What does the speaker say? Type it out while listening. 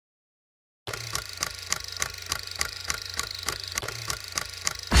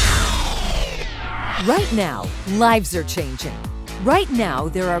Right now, lives are changing. Right now,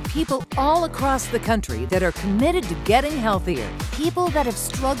 there are people all across the country that are committed to getting healthier. People that have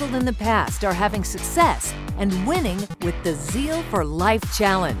struggled in the past are having success and winning with the Zeal for Life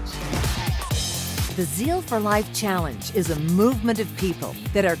Challenge. The Zeal for Life Challenge is a movement of people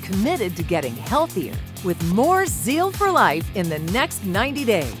that are committed to getting healthier with more Zeal for Life in the next 90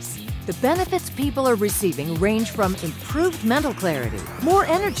 days. The benefits people are receiving range from improved mental clarity, more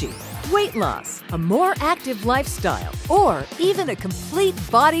energy, weight loss, a more active lifestyle, or even a complete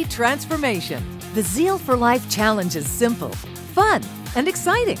body transformation. The Zeal for Life Challenge is simple, fun, and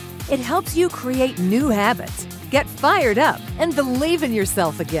exciting. It helps you create new habits, get fired up, and believe in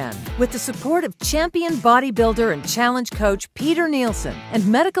yourself again. With the support of champion bodybuilder and challenge coach Peter Nielsen and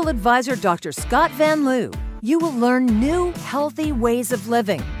medical advisor Dr. Scott Van Loo, you will learn new, healthy ways of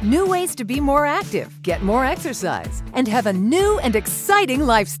living, new ways to be more active, get more exercise, and have a new and exciting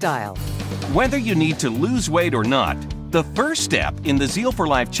lifestyle. Whether you need to lose weight or not, the first step in the Zeal for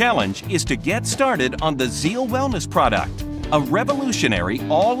Life Challenge is to get started on the Zeal Wellness product, a revolutionary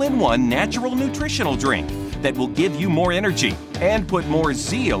all-in-one natural nutritional drink that will give you more energy and put more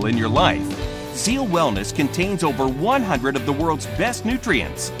zeal in your life. Zeal Wellness contains over 100 of the world's best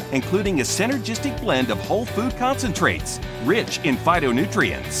nutrients, including a synergistic blend of whole food concentrates, rich in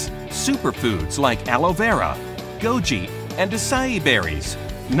phytonutrients, superfoods like aloe vera, goji and acai berries,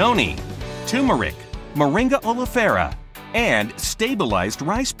 noni, turmeric, moringa oleifera, and stabilized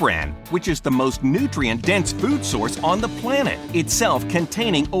rice bran, which is the most nutrient-dense food source on the planet, itself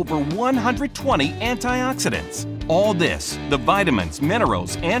containing over 120 antioxidants. All this, the vitamins,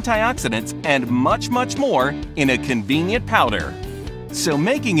 minerals, antioxidants, and much, much more in a convenient powder. So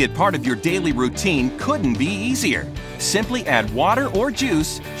making it part of your daily routine couldn't be easier. Simply add water or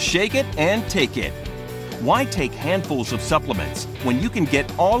juice, shake it, and take it. Why take handfuls of supplements when you can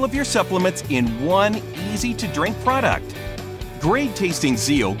get all of your supplements in one easy-to-drink product? Great tasting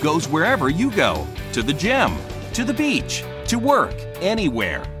Zeal goes wherever you go, to the gym, to the beach, to work,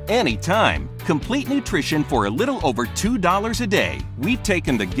 anywhere, anytime. Complete nutrition for a little over $2 a day. We've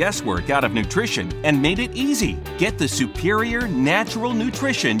taken the guesswork out of nutrition and made it easy. Get the superior, natural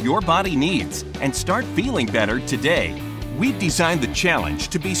nutrition your body needs and start feeling better today. We've designed the challenge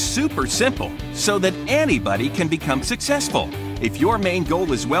to be super simple so that anybody can become successful. If your main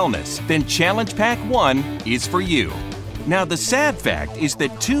goal is wellness, then Challenge Pack 1 is for you. Now, the sad fact is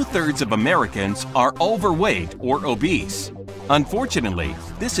that 2/3 of Americans are overweight or obese. Unfortunately,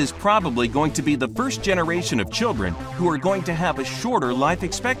 this is probably going to be the first generation of children who are going to have a shorter life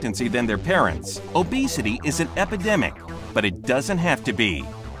expectancy than their parents. Obesity is an epidemic, but it doesn't have to be.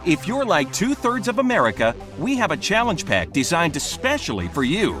 If you're like 2/3 of America, we have a challenge pack designed especially for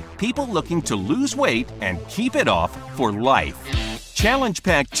you, people looking to lose weight and keep it off for life. Challenge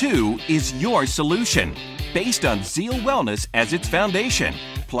Pack 2 is your solution, based on Zeal Wellness as its foundation,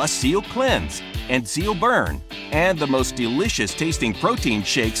 plus Zeal Cleanse and Zeal Burn, and the most delicious tasting protein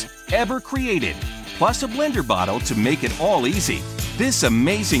shakes ever created, plus a blender bottle to make it all easy. This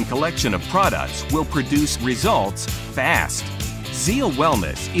amazing collection of products will produce results fast. Zeal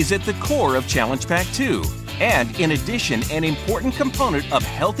Wellness is at the core of Challenge Pack 2. And in addition, an important component of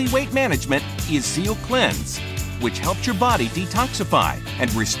healthy weight management is Zeal Cleanse, which helps your body detoxify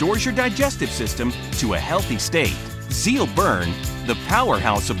and restores your digestive system to a healthy state. Zeal Burn, the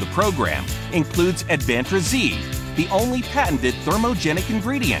powerhouse of the program, includes Advantra-Z, the only patented thermogenic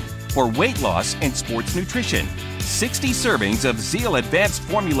ingredient for weight loss and sports nutrition. 60 servings of Zeal Advanced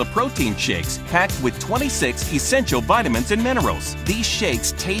Formula protein shakes packed with 26 essential vitamins and minerals. These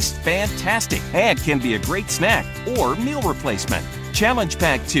shakes taste fantastic and can be a great snack or meal replacement. Challenge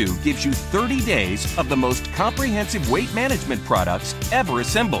Pack 2 gives you 30 days of the most comprehensive weight management products ever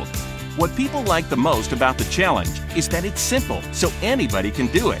assembled. What people like the most about the challenge is that it's simple, so anybody can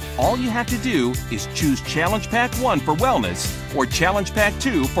do it. All you have to do is choose Challenge Pack 1 for wellness or Challenge Pack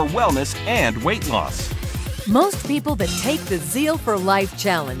 2 for wellness and weight loss. Most people that take the Zeal for Life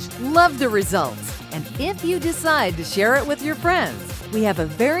Challenge love the results. And if you decide to share it with your friends, we have a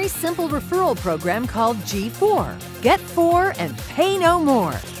very simple referral program called G4. Get 4 and pay no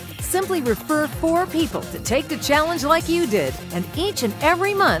more. Simply refer 4 people to take the challenge like you did, and each and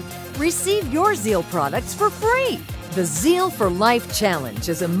every month, receive your Zeal products for free. The Zeal for Life Challenge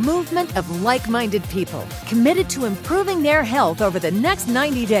is a movement of like-minded people committed to improving their health over the next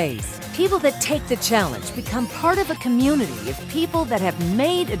 90 days. People that take the challenge become part of a community of people that have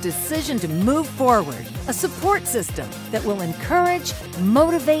made a decision to move forward. A support system that will encourage,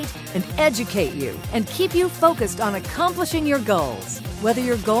 motivate, and educate you and keep you focused on accomplishing your goals. Whether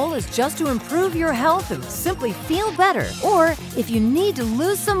your goal is just to improve your health and simply feel better, or if you need to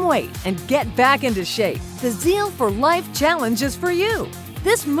lose some weight and get back into shape, the Zeal for Life Challenge is for you.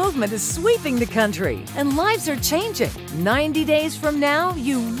 This movement is sweeping the country, and lives are changing. 90 days from now,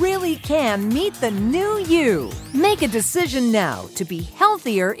 you really can meet the new you. Make a decision now to be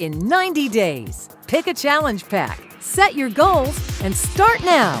healthier in 90 days. Pick a challenge pack, set your goals, and start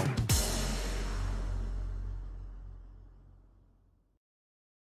now.